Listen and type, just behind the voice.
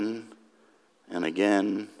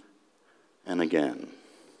again and again.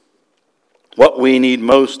 What we need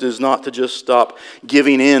most is not to just stop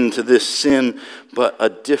giving in to this sin, but a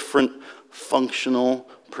different functional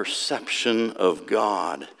perception of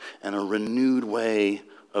God and a renewed way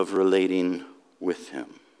of relating with Him.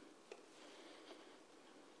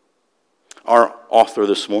 Our author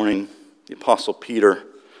this morning, the Apostle Peter,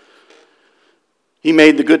 he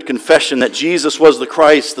made the good confession that Jesus was the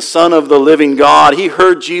Christ, the Son of the living God. He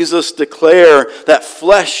heard Jesus declare that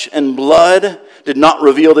flesh and blood did not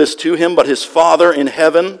reveal this to him, but his Father in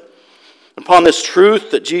heaven. Upon this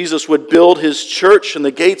truth that Jesus would build his church and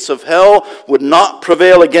the gates of hell would not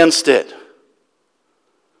prevail against it.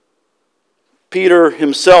 Peter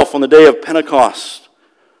himself on the day of Pentecost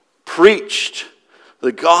preached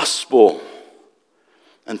the gospel,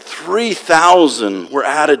 and 3,000 were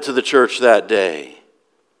added to the church that day.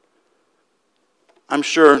 I'm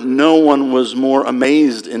sure no one was more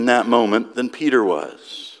amazed in that moment than Peter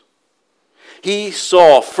was. He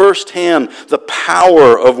saw firsthand the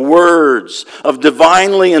power of words, of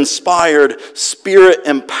divinely inspired,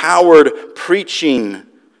 Spirit-empowered preaching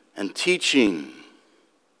and teaching.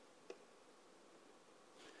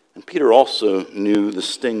 And Peter also knew the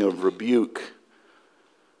sting of rebuke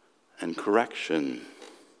and correction.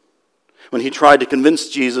 When he tried to convince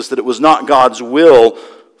Jesus that it was not God's will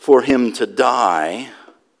for him to die,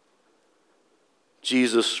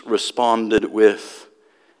 Jesus responded with,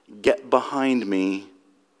 "Get behind me,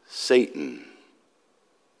 Satan."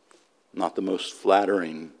 Not the most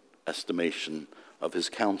flattering estimation of his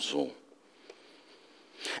counsel.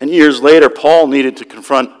 And years later, Paul needed to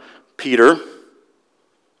confront Peter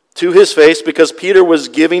to his face because Peter was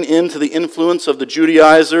giving in to the influence of the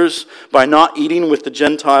Judaizers by not eating with the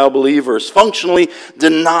Gentile believers, functionally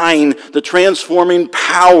denying the transforming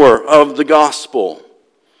power of the gospel.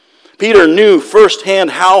 Peter knew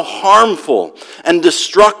firsthand how harmful and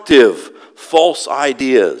destructive false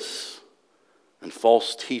ideas and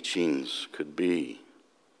false teachings could be.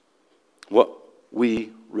 What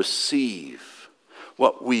we receive,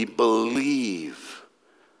 what we believe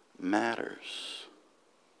matters.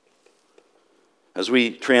 As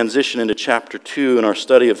we transition into chapter 2 in our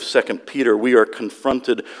study of 2 Peter, we are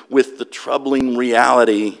confronted with the troubling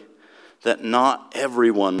reality that not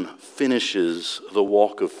everyone finishes the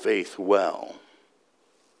walk of faith well.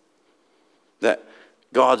 That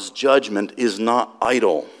God's judgment is not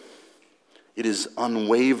idle. It is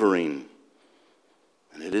unwavering.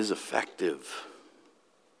 And it is effective.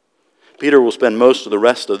 Peter will spend most of the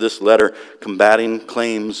rest of this letter combating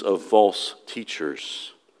claims of false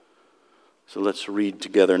teachers. So let's read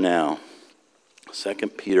together now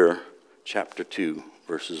 2 Peter chapter 2,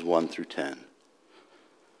 verses 1 through 10.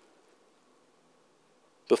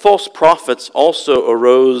 But false prophets also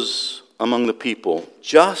arose among the people,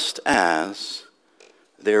 just as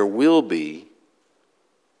there will be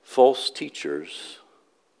false teachers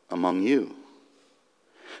among you,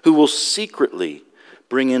 who will secretly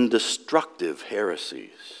bring in destructive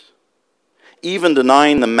heresies, even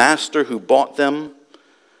denying the master who bought them,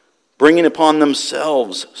 bringing upon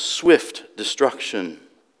themselves swift destruction.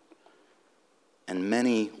 And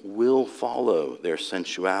many will follow their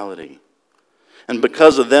sensuality. And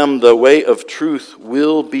because of them, the way of truth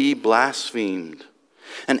will be blasphemed.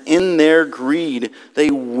 And in their greed, they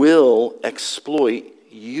will exploit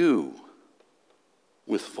you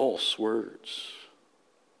with false words.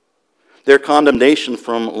 Their condemnation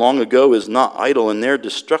from long ago is not idle, and their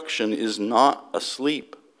destruction is not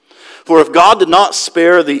asleep. For if God did not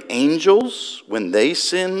spare the angels when they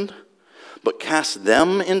sinned, but cast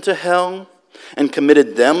them into hell and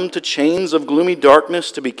committed them to chains of gloomy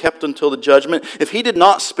darkness to be kept until the judgment, if he did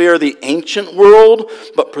not spare the ancient world,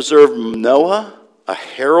 but preserved Noah, a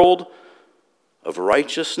herald of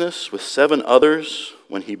righteousness, with 7 others,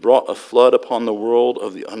 when he brought a flood upon the world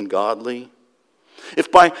of the ungodly,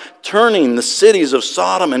 if by turning the cities of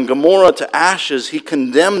Sodom and Gomorrah to ashes, he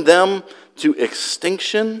condemned them to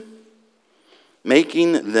extinction,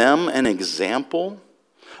 making them an example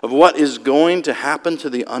of what is going to happen to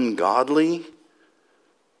the ungodly,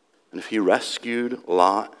 and if he rescued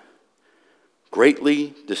Lot,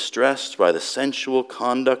 greatly distressed by the sensual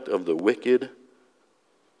conduct of the wicked,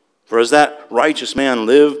 for as that righteous man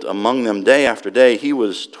lived among them day after day, he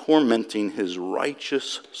was tormenting his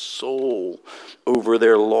righteous soul over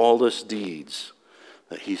their lawless deeds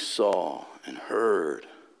that he saw and heard.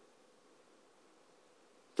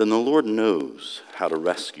 Then the Lord knows how to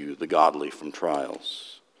rescue the godly from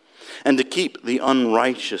trials, and to keep the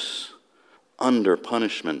unrighteous under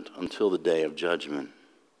punishment until the day of judgment,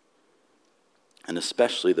 and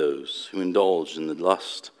especially those who indulge in the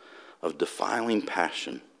lust of defiling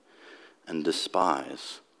passion and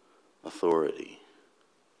despise authority.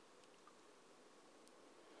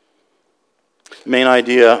 The main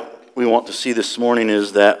idea we want to see this morning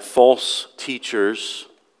is that false teachers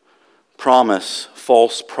promise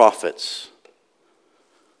false prophets.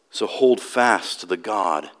 So hold fast to the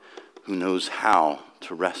God who knows how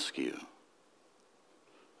to rescue.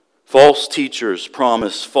 False teachers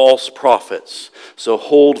promise false prophets. So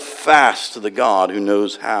hold fast to the God who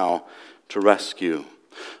knows how to rescue.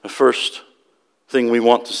 The first thing we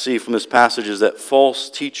want to see from this passage is that false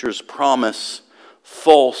teachers promise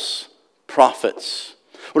false prophets.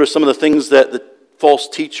 What are some of the things that the false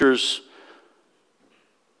teachers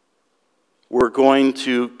were going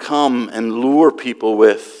to come and lure people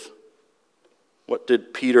with? What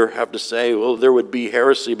did Peter have to say? Well, there would be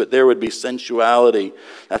heresy, but there would be sensuality.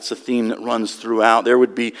 That's a theme that runs throughout. There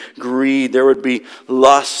would be greed. There would be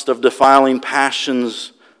lust of defiling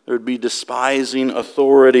passions. There would be despising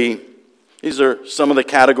authority. These are some of the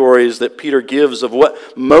categories that Peter gives of what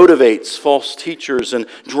motivates false teachers and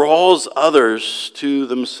draws others to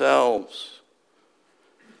themselves.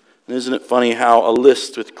 And isn't it funny how a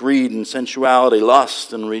list with greed and sensuality,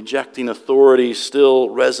 lust and rejecting authority still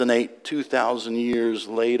resonate 2,000 years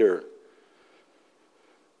later?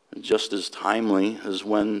 And just as timely as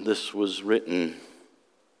when this was written.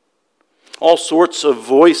 All sorts of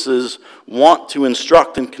voices want to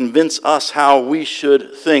instruct and convince us how we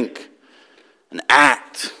should think and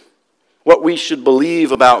act, what we should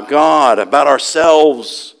believe about God, about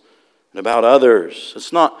ourselves, and about others.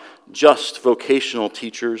 It's not just vocational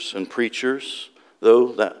teachers and preachers,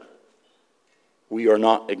 though that we are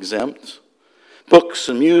not exempt. Books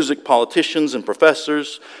and music, politicians and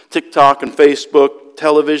professors, TikTok and Facebook,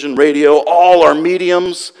 television, radio, all are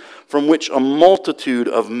mediums from which a multitude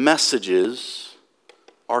of messages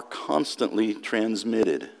are constantly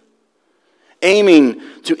transmitted, aiming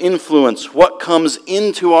to influence what comes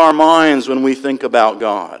into our minds when we think about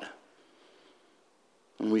God,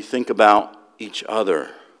 when we think about each other,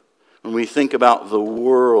 when we think about the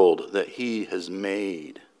world that He has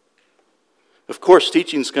made. Of course,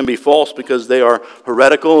 teachings can be false because they are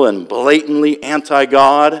heretical and blatantly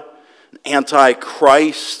anti-God,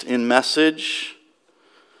 anti-Christ in message.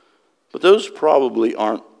 But those probably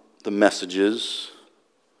aren't the messages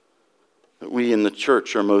that we in the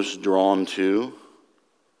church are most drawn to.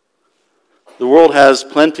 The world has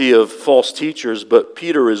plenty of false teachers, but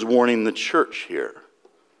Peter is warning the church here.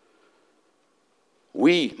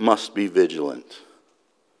 We must be vigilant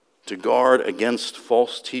to guard against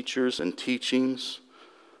false teachers and teachings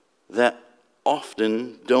that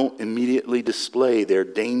often don't immediately display their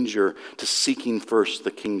danger to seeking first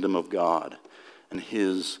the kingdom of God and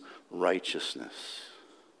His righteousness.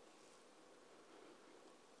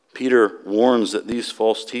 Peter warns that these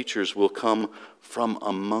false teachers will come from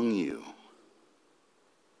among you.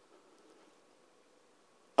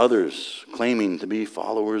 Others claiming to be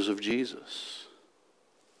followers of Jesus.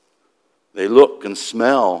 They look and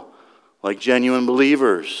smell like genuine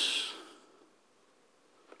believers,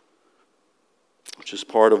 which is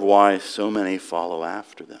part of why so many follow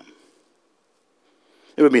after them.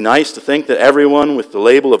 It would be nice to think that everyone with the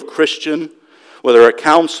label of Christian, whether a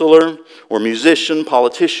counselor or musician,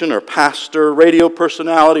 politician or pastor, radio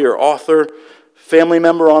personality or author, family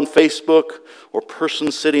member on Facebook, or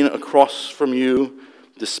person sitting across from you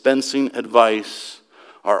dispensing advice,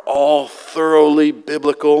 are all thoroughly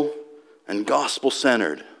biblical and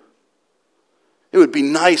gospel-centered. It would be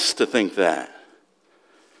nice to think that.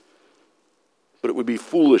 But it would be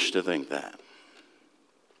foolish to think that.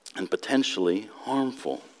 And potentially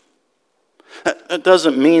harmful. That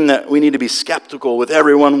doesn't mean that we need to be skeptical with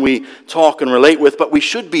everyone we talk and relate with, but we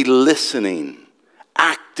should be listening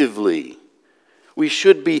actively. We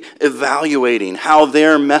should be evaluating how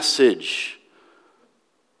their message,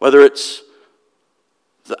 whether it's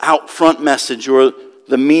the out front message or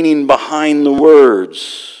the meaning behind the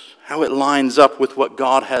words, how it lines up with what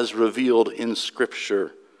God has revealed in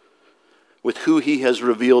Scripture, with who He has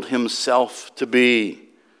revealed Himself to be,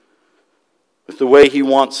 with the way He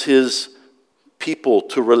wants His people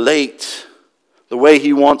to relate, the way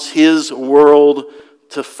He wants His world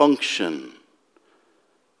to function,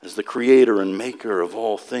 as the creator and maker of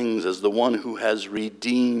all things, as the one who has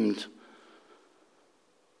redeemed.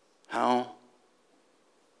 How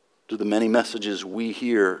do the many messages we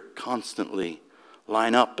hear constantly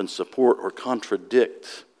line up and support or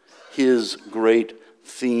contradict His great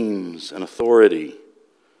themes and authority?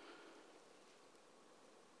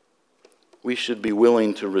 We should be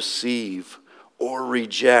willing to receive or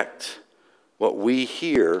reject what we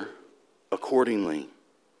hear accordingly,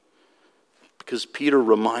 because Peter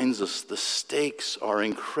reminds us the stakes are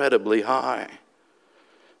incredibly high.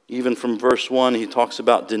 Even from verse 1, he talks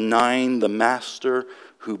about denying the master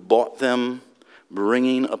who bought them,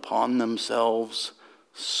 bringing upon themselves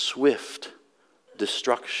swift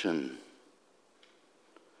destruction.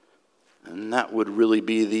 And that would really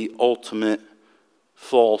be the ultimate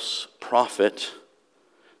false prophet,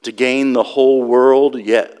 to gain the whole world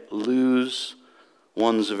yet lose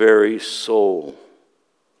one's very soul.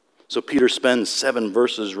 So Peter spends 7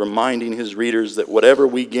 verses reminding his readers that whatever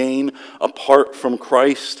we gain apart from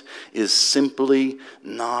Christ is simply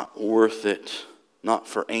not worth it. Not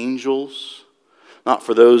for angels, not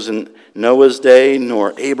for those in Noah's day,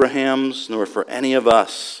 nor Abraham's, nor for any of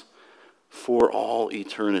us, for all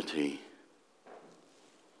eternity.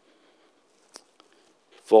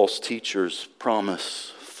 False teachers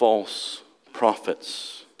promise false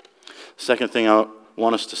prophets. Second thing I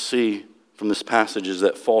want us to see from this passage is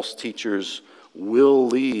that false teachers will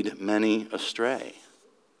lead many astray.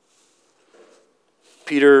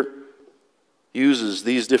 Peter uses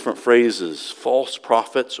these different phrases. False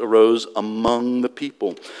prophets arose among the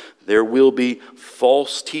people. There will be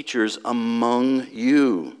false teachers among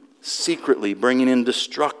you, secretly bringing in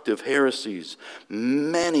destructive heresies.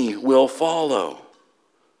 Many will follow.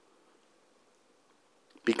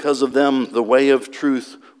 Because of them, the way of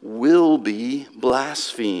truth will be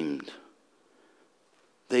blasphemed.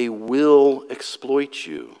 They will exploit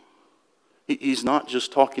you. He's not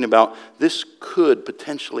just talking about this could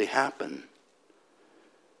potentially happen.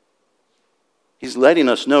 He's letting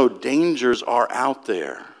us know dangers are out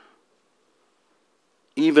there,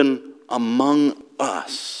 even among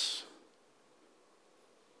us.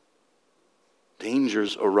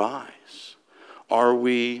 Dangers arise. Are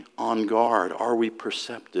we on guard? Are we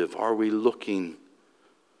perceptive? Are we looking?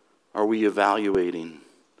 Are we evaluating?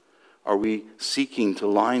 Are we seeking to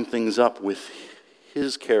line things up with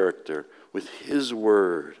His character, with His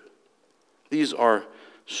word? These are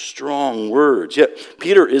strong words. Yet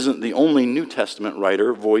Peter isn't the only New Testament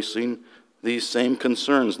writer voicing these same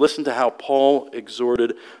concerns. Listen to how Paul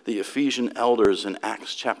exhorted the Ephesian elders in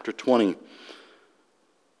Acts chapter 20.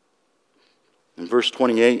 In verse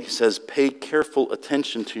 28, he says, "Pay careful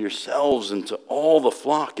attention to yourselves and to all the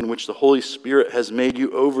flock in which the Holy Spirit has made you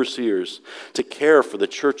overseers, to care for the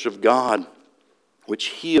church of God, which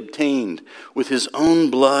He obtained with His own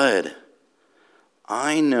blood.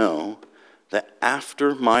 I know that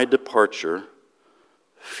after my departure,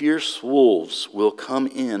 fierce wolves will come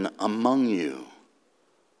in among you,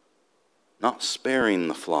 not sparing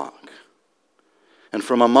the flock. And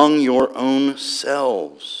from among your own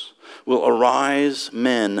selves will arise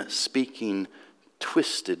men speaking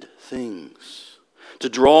twisted things, to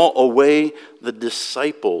draw away the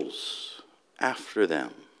disciples after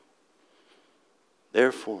them.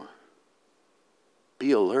 Therefore,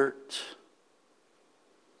 be alert."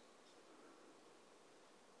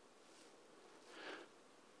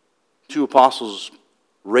 Two apostles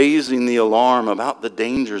raising the alarm about the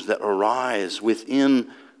dangers that arise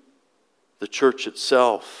within the church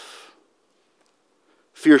itself.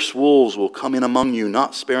 "Fierce wolves will come in among you,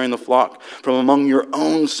 not sparing the flock. From among your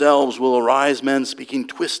own selves will arise men speaking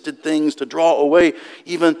twisted things to draw away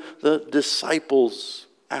even the disciples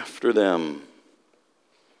after them."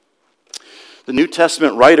 The New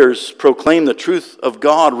Testament writers proclaim the truth of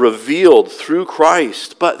God revealed through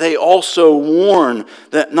Christ, but they also warn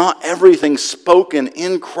that not everything spoken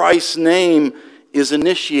in Christ's name is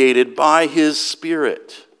initiated by His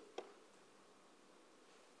Spirit.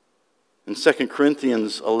 In 2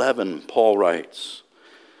 Corinthians 11, Paul writes,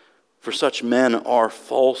 "For such men are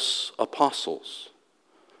false apostles,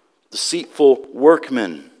 deceitful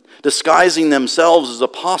workmen, disguising themselves as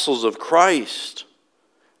apostles of Christ.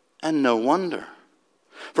 And no wonder,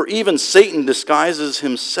 for even Satan disguises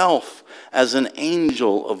himself as an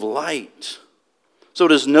angel of light. So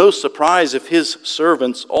it is no surprise if his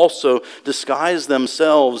servants also disguise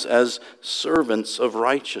themselves as servants of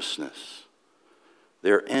righteousness.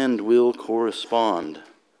 Their end will correspond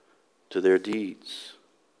to their deeds."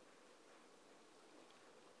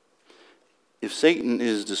 If Satan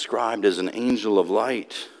is described as an angel of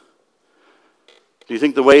light, do you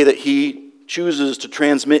think the way that he chooses to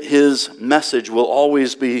transmit his message will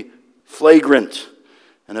always be flagrant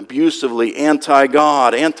and abusively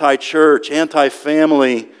anti-God, anti-church,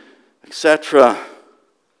 anti-family, etc.?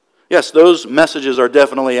 Yes, those messages are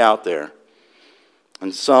definitely out there.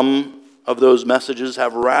 And some of those messages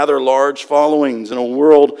have rather large followings in a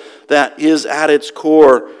world that is at its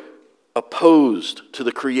core opposed to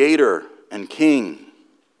the Creator and King.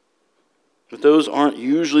 But those aren't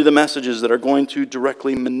usually the messages that are going to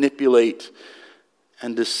directly manipulate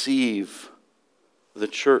and deceive the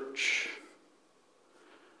church.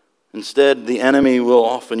 Instead, the enemy will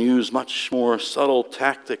often use much more subtle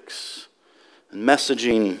tactics and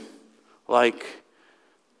messaging like,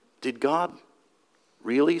 did God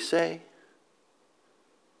really say?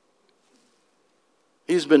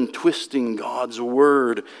 He's been twisting God's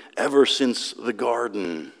word ever since the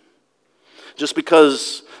garden. Just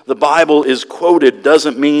because the Bible is quoted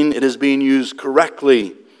doesn't mean it is being used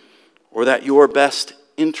correctly or that your best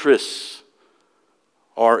interests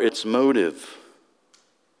are its motive.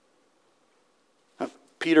 Now,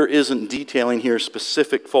 Peter isn't detailing here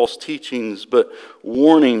specific false teachings, but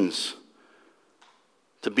warnings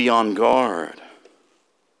to be on guard.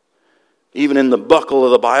 Even in the buckle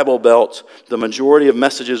of the Bible Belt, the majority of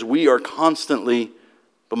messages we are constantly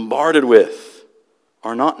bombarded with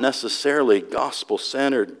are not necessarily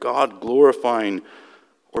gospel-centered, God-glorifying,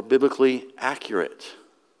 or biblically accurate.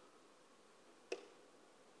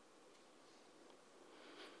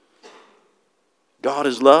 God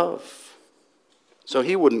is love, so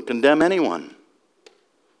He wouldn't condemn anyone.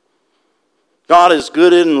 God is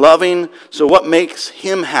good and loving, so what makes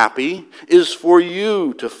Him happy is for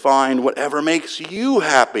you to find whatever makes you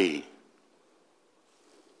happy.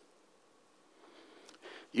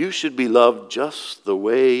 You should be loved just the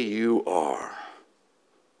way you are.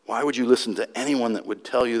 Why would you listen to anyone that would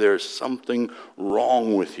tell you there's something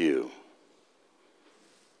wrong with you?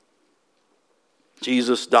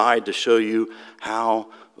 Jesus died to show you how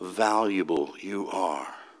valuable you are.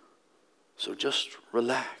 So just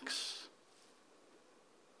relax.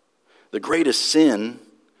 The greatest sin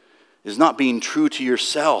is not being true to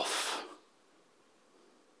yourself.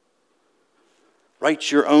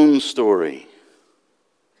 Write your own story.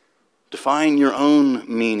 Define your own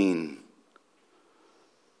meaning.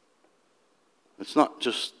 It's not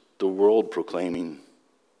just the world proclaiming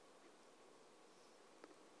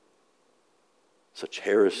such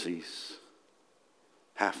heresies,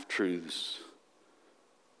 half-truths,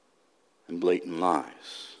 and blatant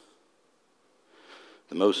lies.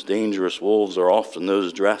 The most dangerous wolves are often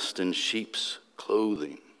those dressed in sheep's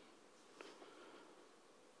clothing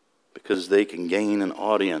because they can gain an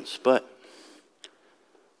audience. But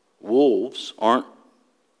wolves aren't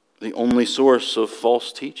the only source of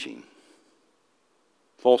false teaching.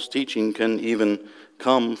 False teaching can even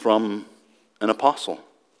come from an apostle.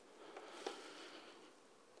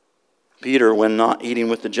 Peter, when not eating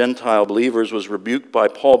with the Gentile believers, was rebuked by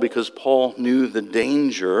Paul because Paul knew the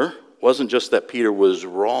danger. It wasn't just that Peter was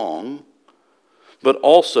wrong, but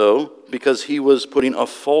also because he was putting a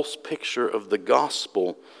false picture of the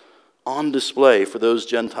gospel on display for those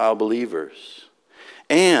Gentile believers.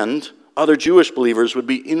 And other Jewish believers would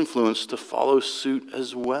be influenced to follow suit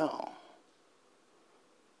as well.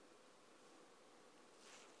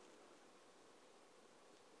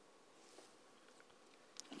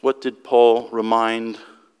 What did Paul remind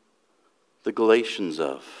the Galatians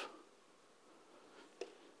of?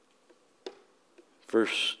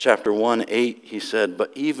 Chapter 1:8, he said,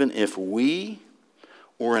 "But even if we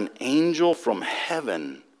or an angel from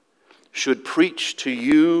heaven should preach to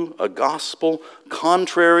you a gospel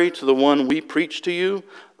contrary to the one we preach to you,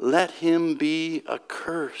 let him be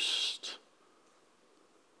accursed."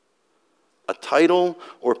 A title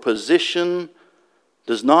or position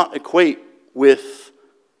does not equate with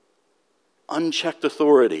unchecked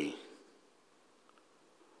authority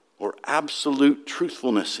or absolute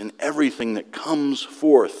truthfulness in everything that comes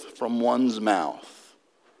forth from one's mouth.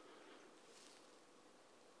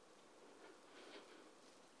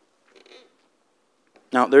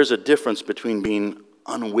 Now, there's a difference between being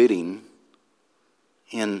unwitting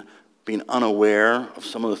and being unaware of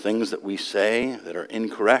some of the things that we say that are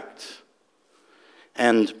incorrect,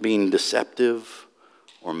 and being deceptive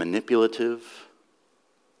or manipulative.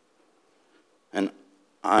 And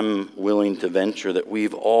I'm willing to venture that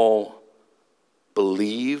we've all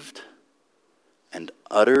believed and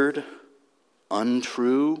uttered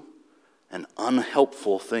untrue and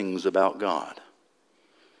unhelpful things about God.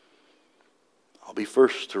 I'll be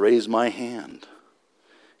first to raise my hand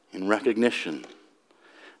in recognition.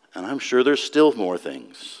 And I'm sure there's still more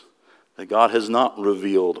things that God has not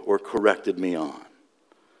revealed or corrected me on.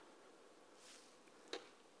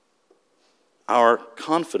 Our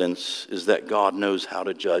confidence is that God knows how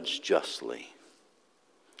to judge justly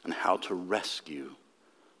and how to rescue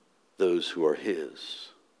those who are His.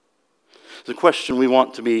 The question we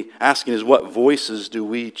want to be asking is, what voices do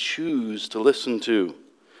we choose to listen to?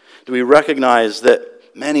 Do we recognize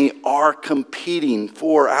that many are competing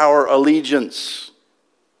for our allegiance?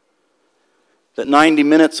 That 90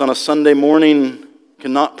 minutes on a Sunday morning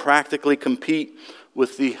cannot practically compete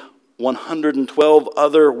with the 112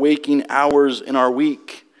 other waking hours in our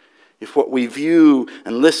week, if what we view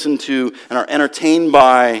and listen to and are entertained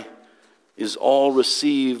by is all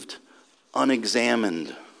received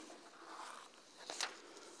unexamined?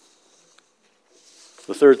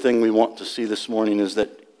 The third thing we want to see this morning is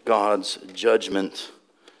that God's judgment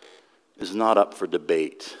is not up for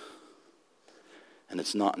debate, and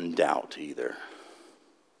it's not in doubt either.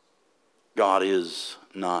 God is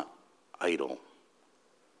not idle.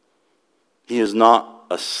 He is not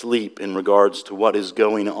asleep in regards to what is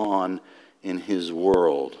going on in his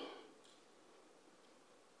world.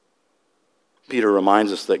 Peter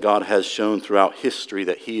reminds us that God has shown throughout history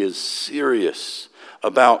that he is serious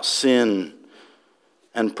about sin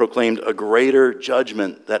and proclaimed a greater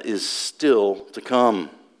judgment that is still to come.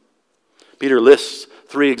 Peter lists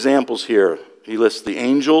 3 examples here. He lists the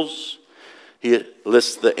angels, he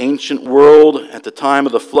lists the ancient world at the time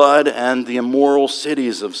of the flood, and the immoral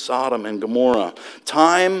cities of Sodom and Gomorrah.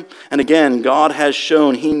 Time and again, God has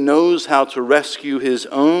shown he knows how to rescue his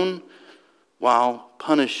own while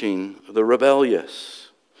punishing the rebellious.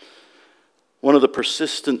 One of the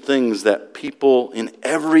persistent things that people in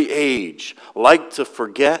every age like to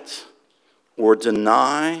forget or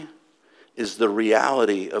deny is the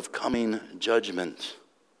reality of coming judgment.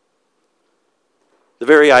 The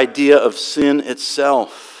very idea of sin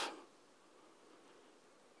itself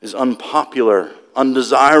is unpopular,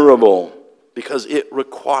 undesirable, because it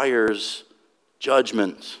requires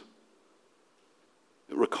judgment.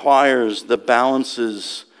 It requires the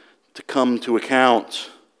balances to come to account.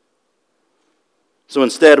 So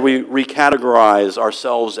instead, we recategorize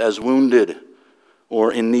ourselves as wounded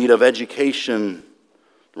or in need of education,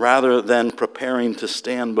 rather than preparing to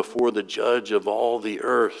stand before the judge of all the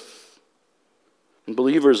earth. And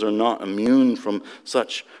believers are not immune from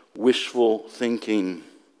such wishful thinking.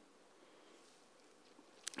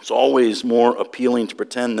 It's always more appealing to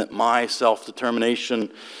pretend that my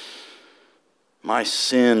self-determination, my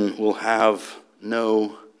sin will have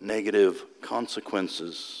no negative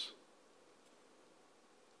consequences.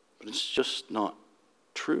 But it's just not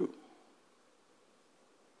true.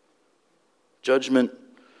 Judgment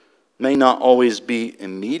may not always be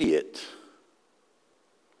immediate,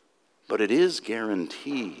 but it is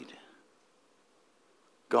guaranteed.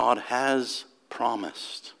 God has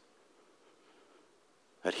promised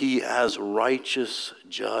that he, as righteous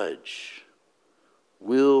judge,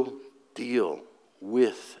 will deal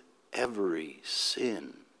with every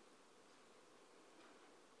sin.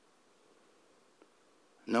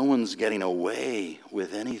 No one's getting away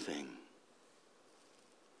with anything.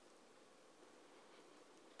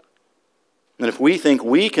 And if we think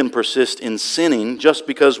we can persist in sinning just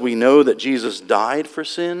because we know that Jesus died for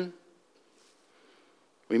sin,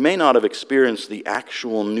 we may not have experienced the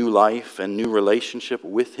actual new life and new relationship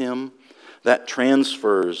with him that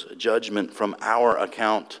transfers judgment from our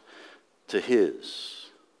account to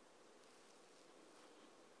his.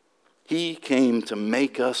 He came to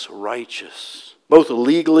make us righteous, both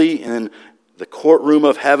legally in the courtroom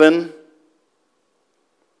of heaven,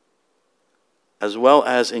 as well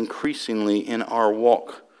as increasingly in our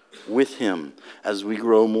walk with him as we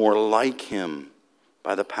grow more like him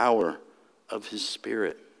by the power of his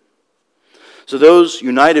Spirit. So those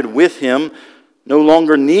united with him no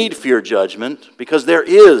longer need fear judgment, because there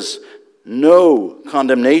is no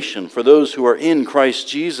condemnation for those who are in Christ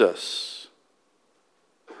Jesus.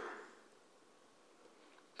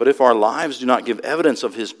 But if our lives do not give evidence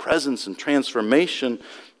of his presence and transformation,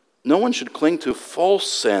 no one should cling to a false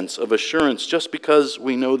sense of assurance just because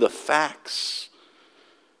we know the facts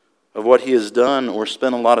of what he has done or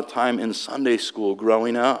spent a lot of time in Sunday school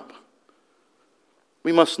growing up.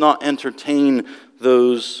 We must not entertain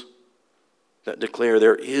those that declare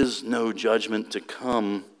there is no judgment to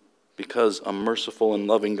come, because a merciful and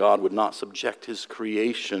loving God would not subject his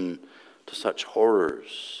creation to such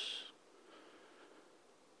horrors.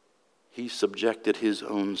 He subjected his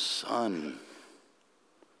own Son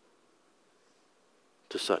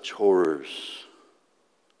to such horrors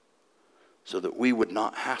so that we would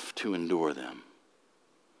not have to endure them.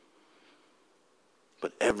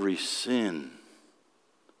 But every sin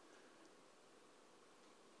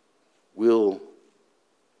will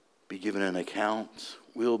be given an account,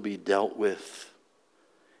 will be dealt with,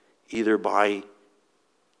 either by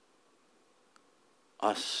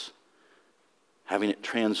us having it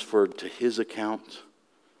transferred to his account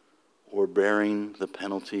or bearing the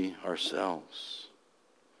penalty ourselves.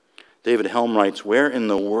 David Helm writes, "Where in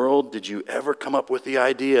the world did you ever come up with the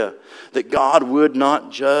idea that God would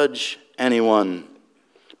not judge anyone?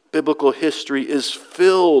 Biblical history is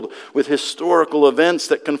filled with historical events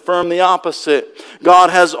that confirm the opposite. God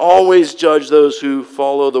has always judged those who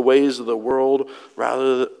follow the ways of the world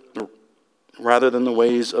rather than the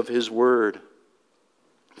ways of His Word.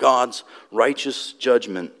 God's righteous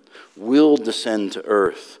judgment will descend to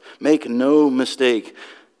earth. Make no mistake.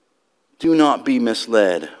 Do not be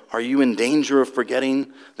misled. Are you in danger of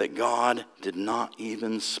forgetting that God did not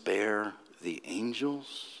even spare the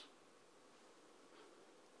angels?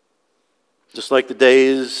 Just like the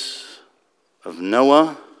days of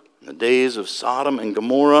Noah, the days of Sodom and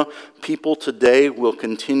Gomorrah, people today will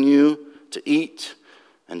continue to eat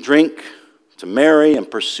and drink, to marry and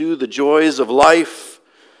pursue the joys of life,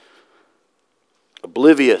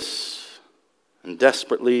 oblivious and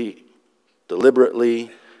desperately,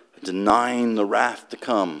 deliberately denying the wrath to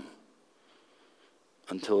come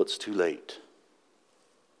until it's too late.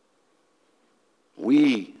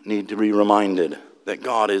 We need to be reminded that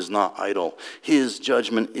God is not idle. His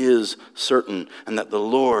judgment is certain, and that the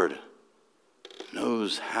Lord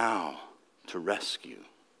knows how to rescue.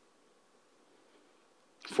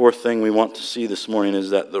 Fourth thing we want to see this morning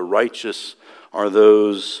is that the righteous are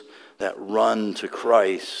those that run to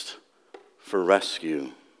Christ for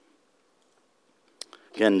rescue.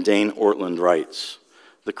 Again, Dane Ortland writes,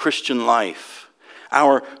 "The Christian life,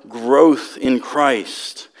 our growth in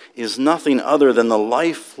Christ, is nothing other than the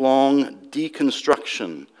lifelong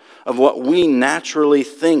deconstruction of what we naturally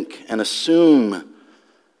think and assume,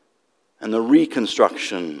 and the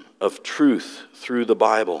reconstruction of truth through the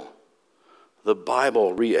Bible. The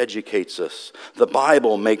Bible re-educates us. The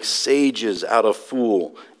Bible makes sages out of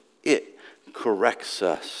fools. It corrects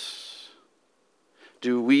us."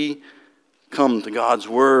 Do we come to God's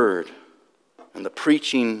Word and the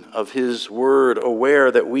preaching of His Word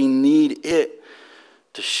aware that we need it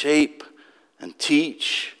to shape and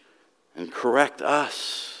teach and correct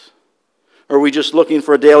us? Or are we just looking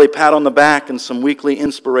for a daily pat on the back and some weekly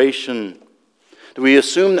inspiration? Do we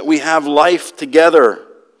assume that we have life together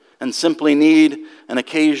and simply need an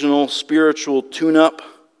occasional spiritual tune-up?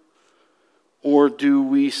 Or do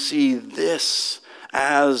we see this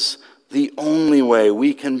as the only way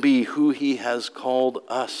we can be who He has called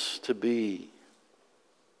us to be?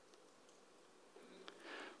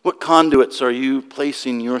 What conduits are you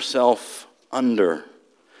placing yourself under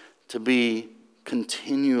to be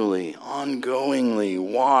continually, ongoingly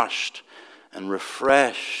washed and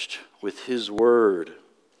refreshed with His Word?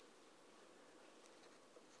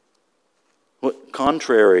 What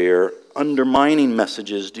contrary or undermining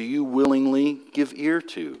messages do you willingly give ear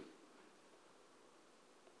to?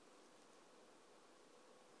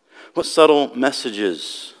 What subtle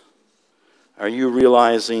messages are you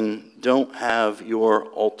realizing don't have your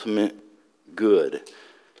ultimate good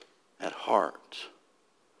at heart?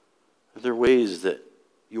 Are there ways that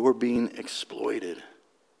you're being exploited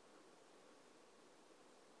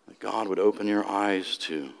that God would open your eyes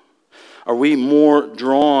to? Are we more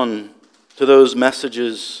drawn to those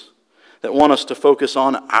messages that want us to focus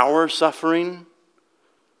on our suffering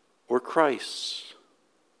or Christ's?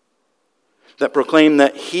 That proclaim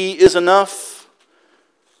that He is enough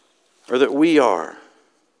or that we are?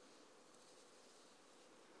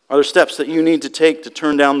 Are there steps that you need to take to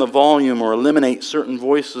turn down the volume or eliminate certain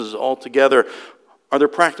voices altogether? Are there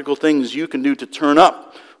practical things you can do to turn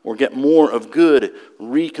up or get more of good,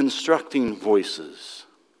 reconstructing voices?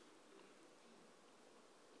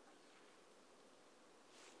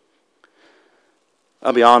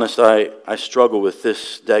 I'll be honest, I struggle with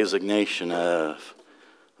this designation of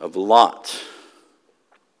Lot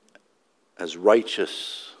as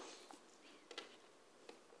righteous.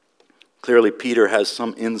 Clearly, Peter has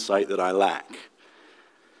some insight that I lack,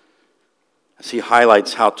 as he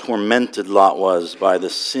highlights how tormented Lot was by the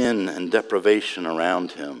sin and deprivation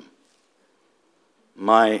around him.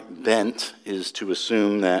 My bent is to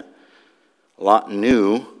assume that Lot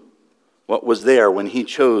knew what was there when he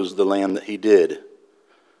chose the land that he did,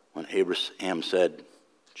 when Abraham said,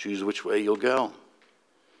 "Choose which way you'll go."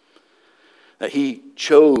 That he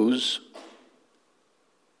chose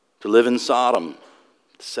to live in Sodom,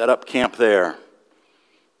 to set up camp there.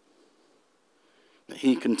 That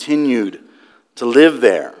he continued to live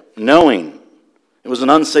there, knowing it was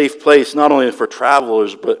an unsafe place, not only for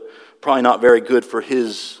travelers, but probably not very good for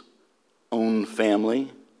his own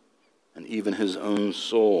family and even his own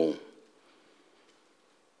soul.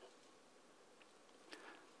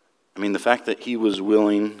 I mean, the fact that he was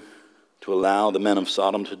willing to allow the men of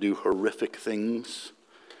Sodom to do horrific things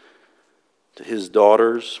to his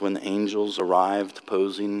daughters when the angels arrived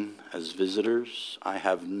posing as visitors, I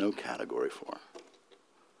have no category for.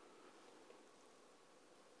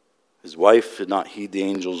 His wife did not heed the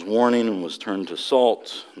angel's warning and was turned to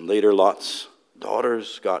salt. And later, Lot's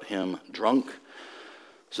daughters got him drunk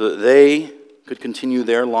so that they could continue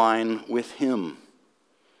their line with him,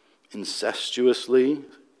 incestuously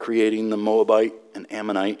creating the Moabite and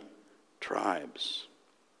Ammonite tribes.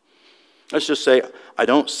 Let's just say, I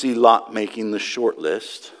don't see Lot making the short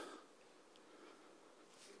list.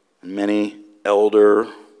 In many elder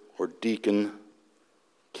or deacon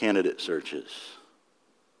candidate searches.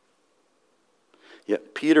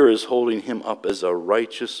 Yet Peter is holding him up as a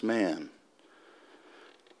righteous man,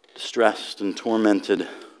 distressed and tormented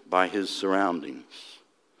by his surroundings.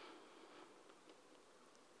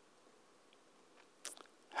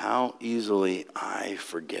 How easily I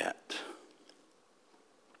forget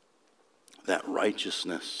that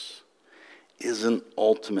righteousness isn't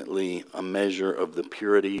ultimately a measure of the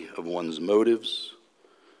purity of one's motives,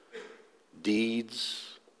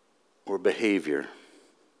 deeds, or behavior,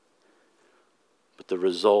 but the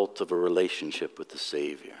result of a relationship with the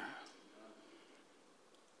Savior.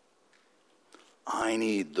 I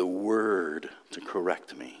need the Word to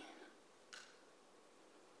correct me,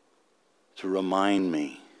 to remind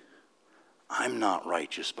me I'm not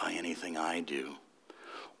righteous by anything I do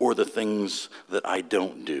or the things that I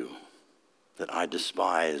don't do that I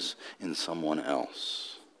despise in someone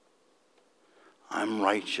else. I'm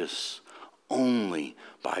righteous only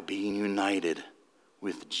by being united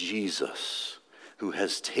with Jesus, who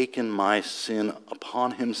has taken my sin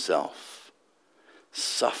upon himself,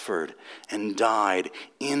 suffered and died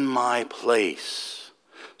in my place,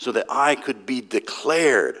 so that I could be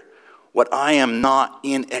declared what I am not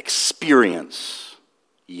in experience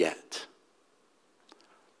yet: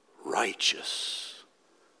 righteous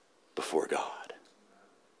before God.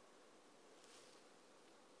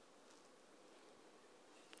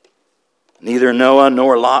 Neither Noah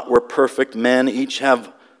nor Lot were perfect men. Each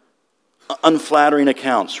have unflattering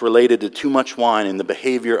accounts related to too much wine and the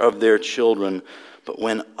behavior of their children. But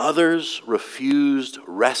when others refused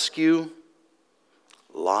rescue,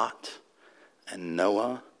 Lot and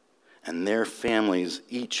Noah and their families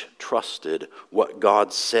each trusted what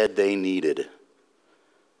God said they needed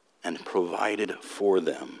and provided for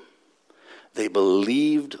them. They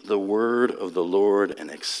believed the word of the Lord and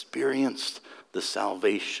experienced the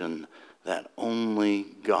salvation that only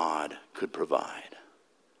God could provide.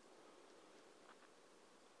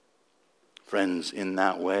 Friends, in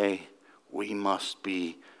that way, we must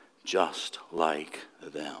be just like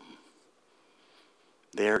them.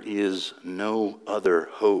 There is no other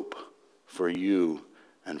hope for you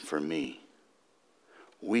and for me.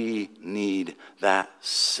 We need that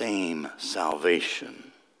same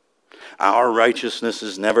salvation. Our righteousness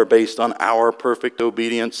is never based on our perfect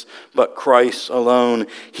obedience, but Christ alone.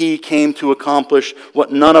 He came to accomplish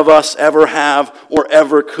what none of us ever have or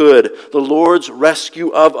ever could. The Lord's rescue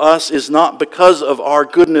of us is not because of our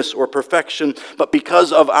goodness or perfection, but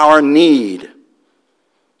because of our need.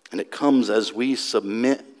 And it comes as we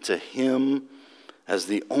submit to Him as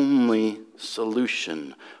the only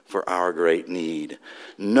solution for our great need.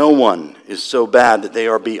 No one is so bad that they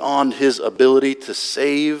are beyond His ability to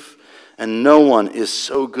save, and no one is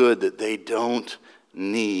so good that they don't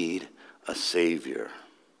need a Savior.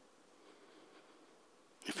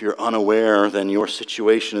 If you're unaware, then your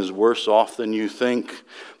situation is worse off than you think,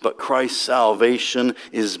 but Christ's salvation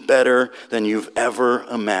is better than you've ever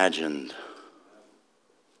imagined.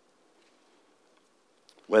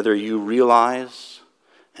 Whether you realize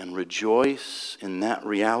and rejoice in that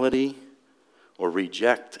reality or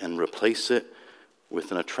reject and replace it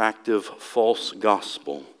with an attractive false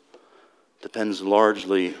gospel depends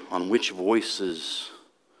largely on which voices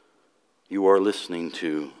you are listening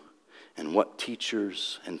to and what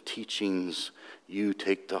teachers and teachings you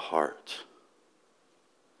take to heart.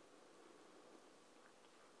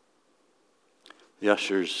 The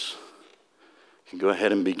ushers can go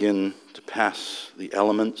ahead and begin to pass the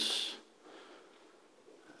elements.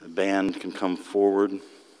 The band can come forward.